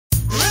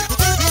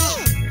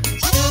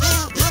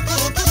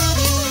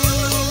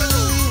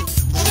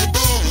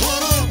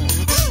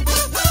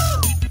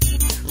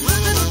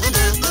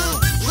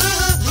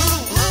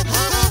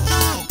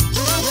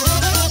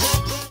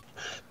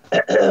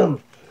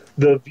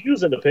The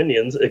views and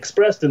opinions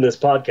expressed in this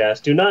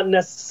podcast do not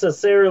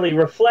necessarily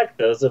reflect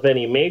those of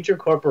any major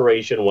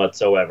corporation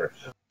whatsoever.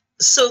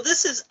 So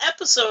this is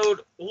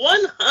episode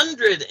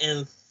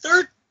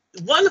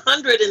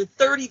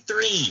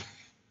 133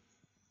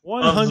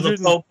 of the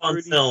Pope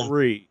on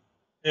Film.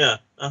 Yeah,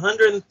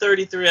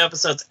 133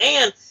 episodes.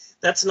 And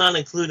that's not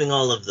including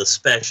all of the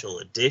special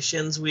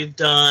editions we've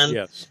done.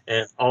 Yes.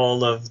 And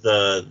all of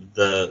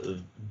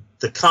the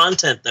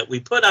content that we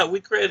put out.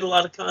 We create a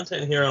lot of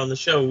content here on the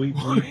show. We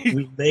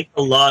make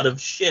a lot of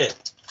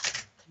shit.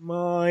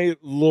 My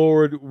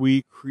Lord,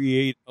 we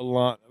create a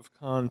lot of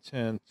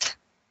content.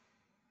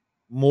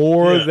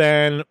 More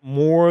than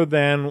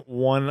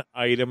one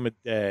item a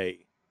day.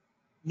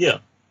 Yeah.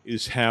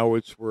 Is how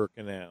it's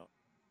working out.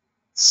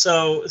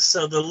 So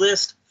the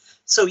list.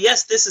 So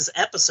yes, this is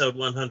episode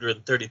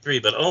 133,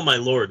 but oh my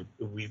Lord,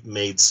 we've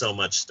made so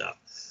much stuff.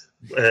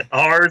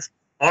 Ours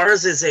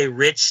is a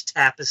rich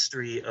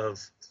tapestry of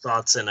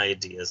thoughts and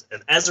ideas,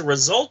 and as a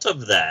result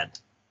of that,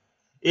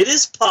 it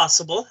is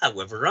possible,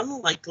 however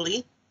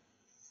unlikely,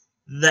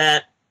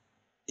 that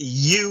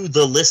you,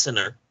 the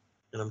listener,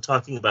 and I'm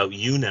talking about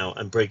you now,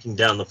 I'm breaking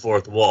down the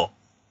fourth wall,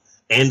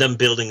 and I'm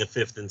building a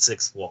fifth and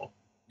sixth wall.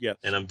 Yes.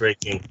 And I'm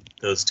breaking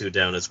those two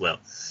down as well.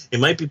 It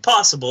might be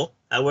possible,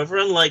 however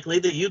unlikely,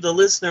 that you, the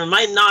listener,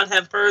 might not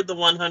have heard the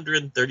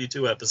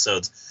 132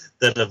 episodes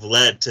that have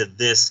led to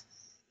this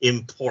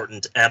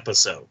important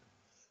episode.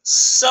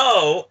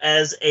 So,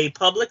 as a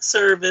public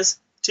service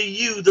to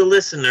you, the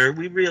listener,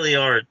 we really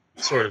are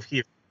sort of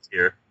heroes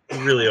here. We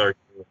really are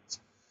heroes.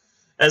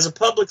 As a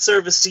public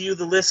service to you,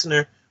 the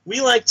listener,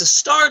 we like to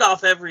start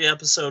off every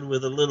episode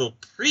with a little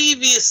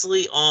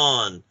previously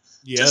on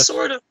to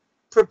sort of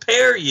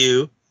prepare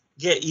you,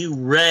 get you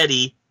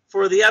ready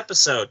for the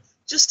episode.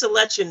 Just to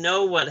let you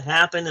know what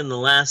happened in the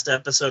last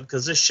episode,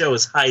 because this show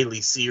is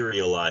highly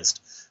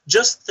serialized.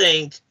 Just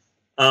think,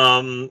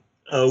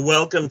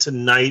 Welcome to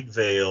Night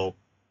Vale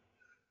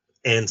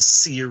and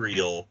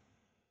Serial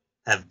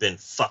have been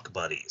fuck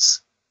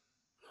buddies.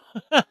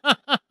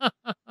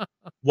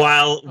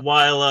 while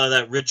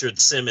that Richard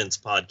Simmons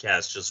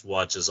podcast just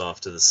watches off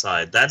to the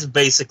side. That's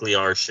basically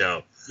our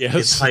show. Yes.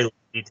 It's highly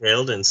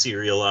detailed and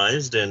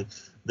serialized, and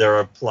there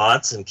are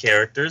plots and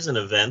characters and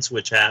events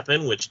which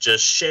happen which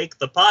just shake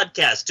the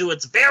podcast to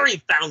its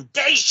very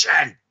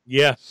foundation.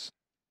 Yes.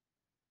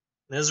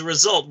 And as a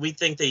result, we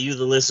think that you,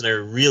 the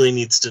listener, really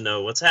needs to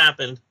know what's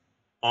happened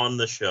on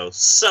the show.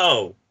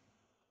 So,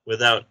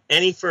 without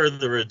any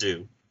further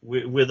ado,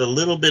 with a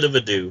little bit of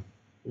ado,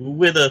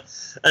 with a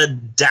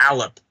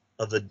dollop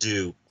of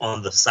ado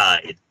on the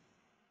side.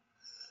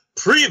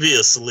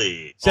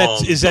 Previously,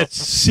 is that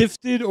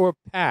sifted or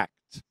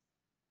packed?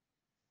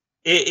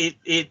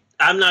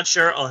 I'm not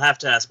sure. I'll have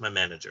to ask my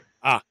manager.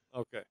 Ah,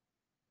 okay.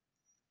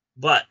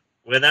 But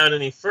without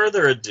any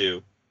further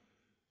ado,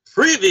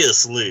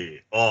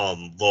 previously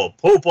on the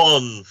Pope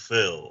on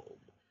Film.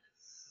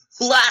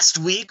 Last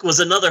week was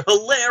another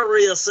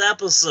hilarious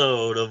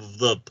episode of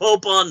the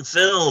Pope on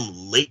Film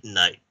Late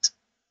Night.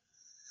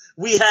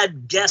 We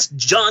had guest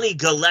Johnny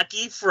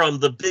Galecki from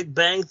The Big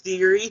Bang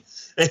Theory,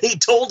 and he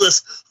told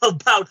us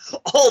about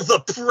all the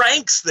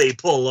pranks they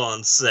pull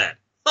on set.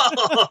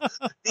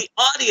 The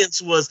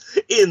audience was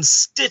in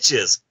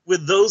stitches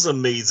with those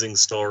amazing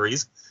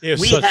stories. They're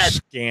such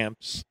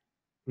scamps.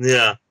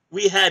 Yeah.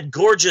 We had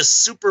gorgeous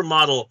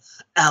supermodel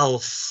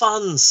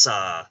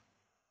Alfonso.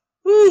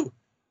 Woo!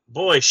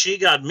 Boy, she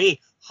got me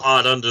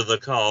hot under the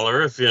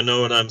collar, if you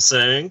know what I'm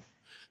saying.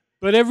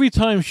 But every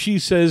time she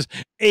says,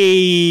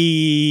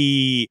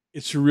 "Ay,"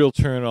 it's a real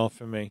turn off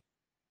for me.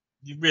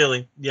 You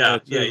really? Yeah.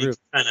 You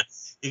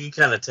can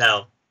kind of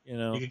tell. You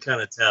know, you can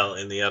kind of tell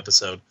in the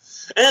episode.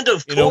 And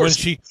of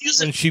course,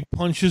 when she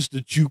punches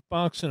the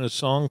jukebox and a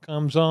song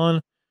comes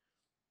on.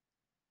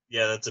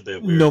 Yeah, that's a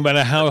bit weird. No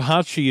matter how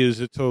hot she is,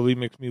 it totally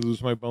makes me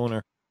lose my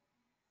boner.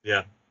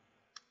 Yeah.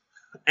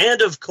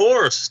 And of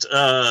course,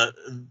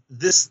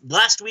 this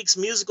last week's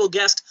musical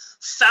guest,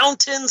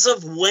 Fountains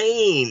of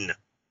Wayne.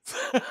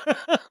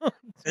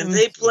 And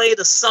they played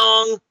a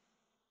song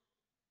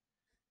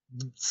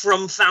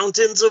from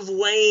Fountains of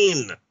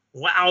Wayne.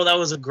 Wow, that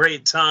was a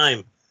great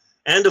time.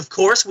 And of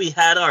course, we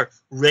had our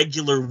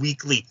regular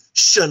weekly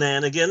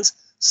shenanigans.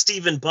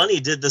 Stephen Bunny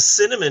did the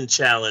Cinnamon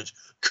Challenge.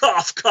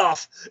 Cough,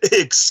 cough,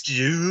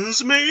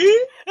 excuse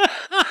me?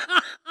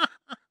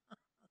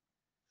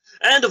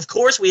 And of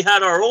course, we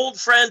had our old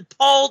friend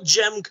Paul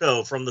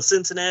Jemko from the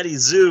Cincinnati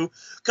Zoo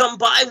come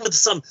by with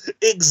some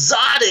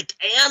exotic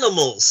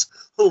animals.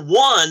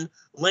 One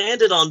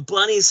landed on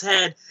Bunny's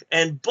head,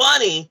 and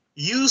Bunny,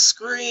 you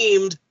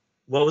screamed.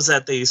 What was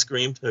that you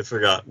screamed? I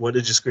forgot. What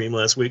did you scream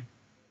last week?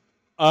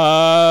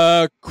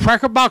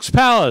 Cracker Box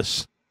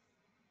Palace.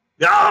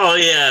 Oh,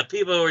 yeah.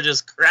 People were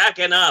just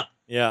cracking up.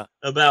 Yeah.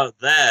 About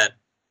that.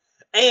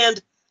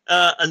 And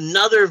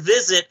another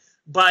visit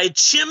by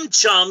Chim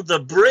Chum, the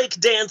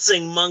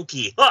breakdancing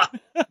monkey. Ha!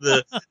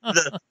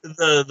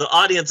 The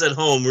audience at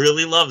home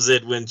really loves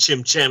it when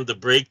Chim Cham, the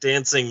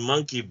breakdancing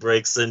monkey,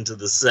 breaks into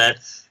the set,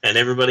 and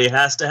everybody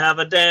has to have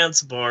a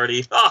dance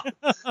party. Ha!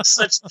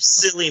 Such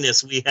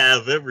silliness we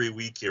have every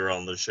week here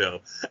on the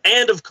show.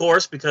 And, of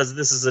course, because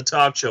this is a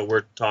talk show,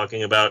 we're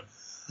talking about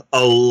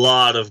a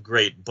lot of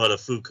great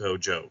Buttafuoco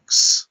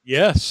jokes.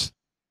 Yes.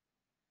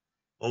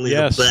 Only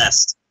the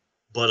best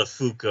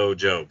Buttafuoco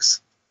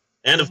jokes.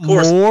 And, of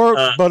course, more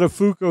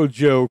Buttafuoco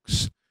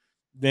jokes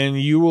than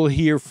you will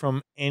hear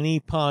from any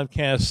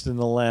podcast in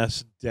the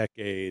last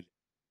decade.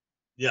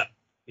 Yeah,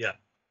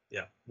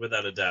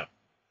 without a doubt.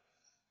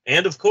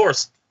 And of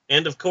course,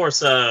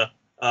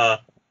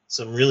 some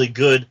really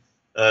good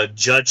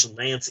Judge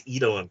Lance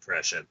Ito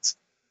impressions.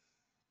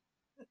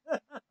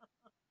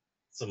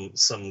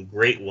 Some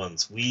great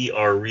ones. We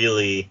are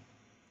really,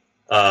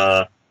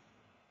 we're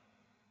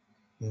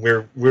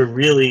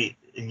really,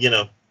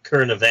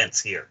 current events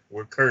here.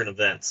 We're current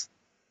events.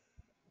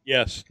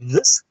 Yes.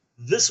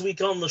 This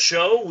week on the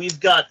show, we've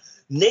got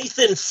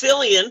Nathan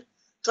Fillion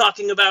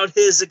talking about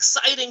his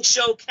exciting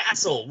show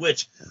Castle,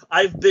 which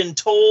I've been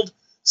told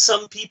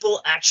some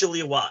people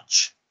actually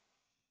watch.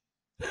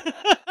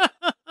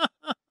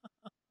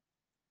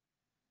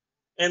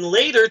 And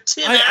later,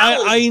 Tim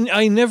Allen.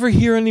 I never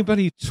hear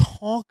anybody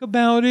talk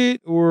about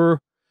it,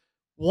 or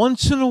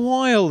once in a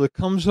while it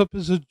comes up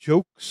as a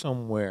joke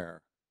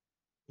somewhere.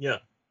 Yeah.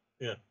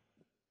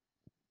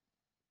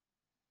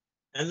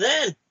 And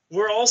then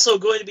we're also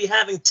going to be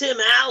having Tim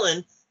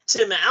Allen.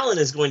 Tim Allen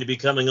is going to be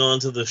coming on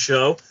to the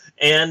show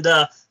and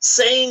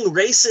saying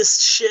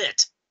racist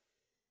shit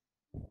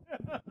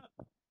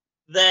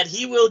that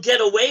he will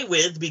get away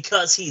with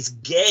because he's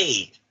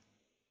gay.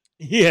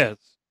 Yes.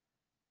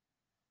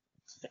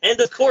 And,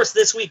 of course,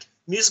 this week,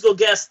 musical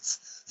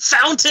guests,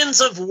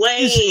 Fountains of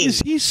Wayne.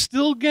 Is he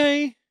still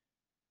gay?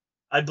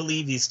 I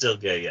believe he's still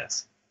gay,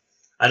 yes.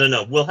 I don't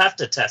know. We'll have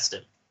to test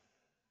him.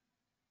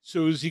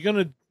 So is he going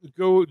to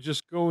go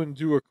and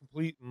do a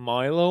complete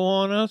Milo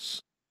on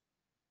us?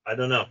 I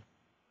don't know.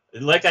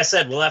 Like I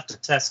said, we'll have to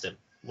test him.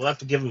 We'll have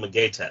to give him a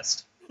gay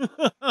test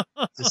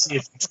to see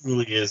if he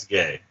truly is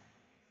gay.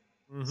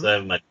 Mm-hmm. So I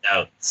have my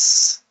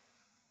doubts.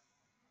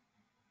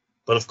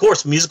 But of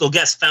course, musical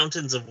guest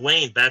Fountains of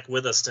Wayne back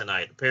with us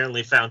tonight.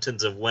 Apparently,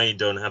 Fountains of Wayne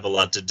don't have a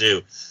lot to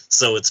do.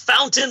 So it's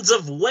Fountains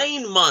of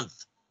Wayne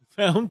month.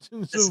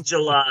 This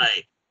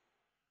July.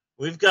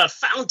 We've got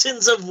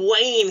Fountains of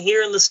Wayne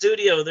here in the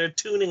studio. They're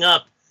tuning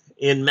up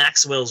in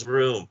Maxwell's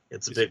room.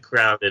 It's a bit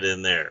crowded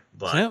in there.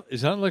 But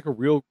is that like a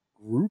real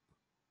group?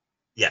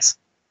 Yes.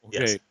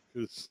 Okay.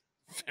 Yes.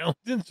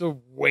 Fountains of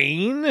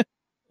Wayne?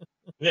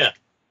 Yeah.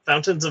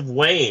 Fountains of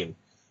Wayne.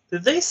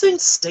 Did they sing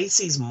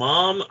Stacy's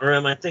Mom, or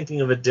am I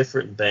thinking of a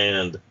different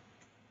band?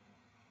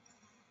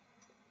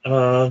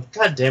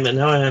 God damn it,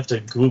 now I have to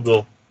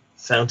Google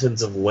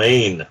Fountains of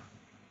Wayne.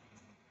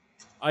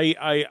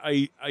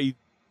 I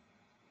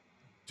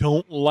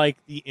don't like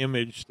the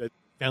image that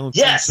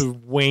Fountains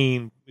of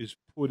Wayne is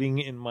putting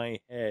in my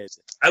head.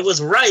 I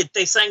was right.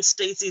 They sang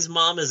Stacy's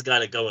Mom Has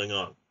Got It Going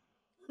On.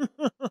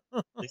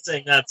 They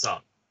sang that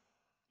song.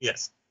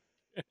 Yes.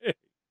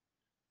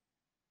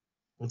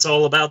 It's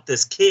all about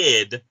this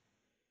kid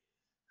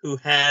who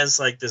has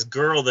like this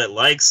girl that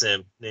likes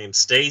him named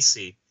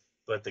Stacy,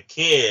 but the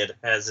kid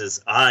has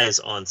his eyes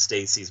on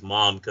Stacy's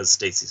mom because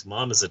Stacy's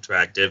mom is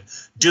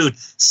attractive. Dude,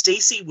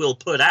 Stacy will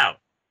put out.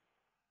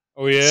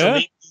 Oh yeah?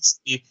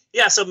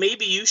 So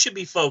maybe you should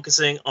be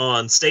focusing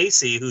on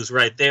Stacy, who's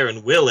right there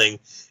and willing,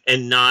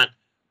 and not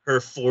her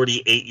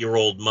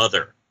 48-year-old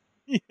mother.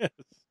 Yes.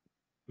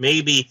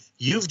 Maybe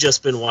you've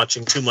just been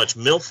watching too much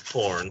MILF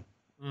porn,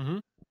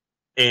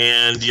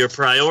 and your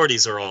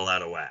priorities are all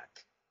out of whack.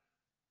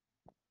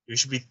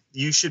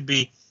 You should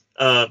be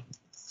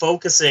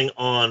focusing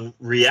on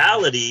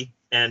reality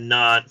and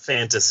not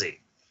fantasy.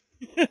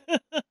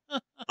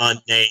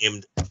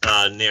 Unnamed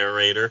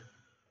narrator.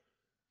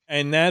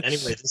 And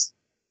that's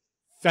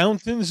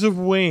Fountains of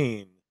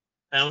Wayne.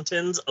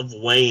 Fountains of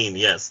Wayne.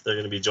 Yes, they're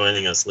going to be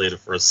joining us later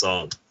for a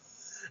song.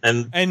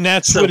 And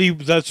that's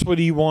what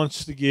he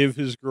wants to give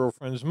his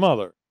girlfriend's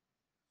mother.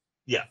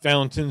 Yeah.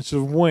 Fountains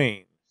of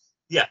Wayne.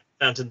 Yeah,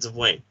 Fountains of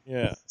Wayne.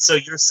 Yeah. So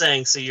you're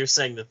saying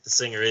that the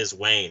singer is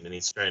Wayne, and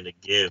he's trying to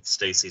give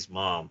Stacy's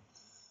mom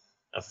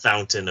a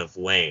fountain of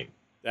Wayne.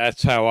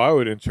 That's how I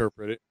would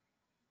interpret it.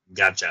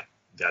 Gotcha.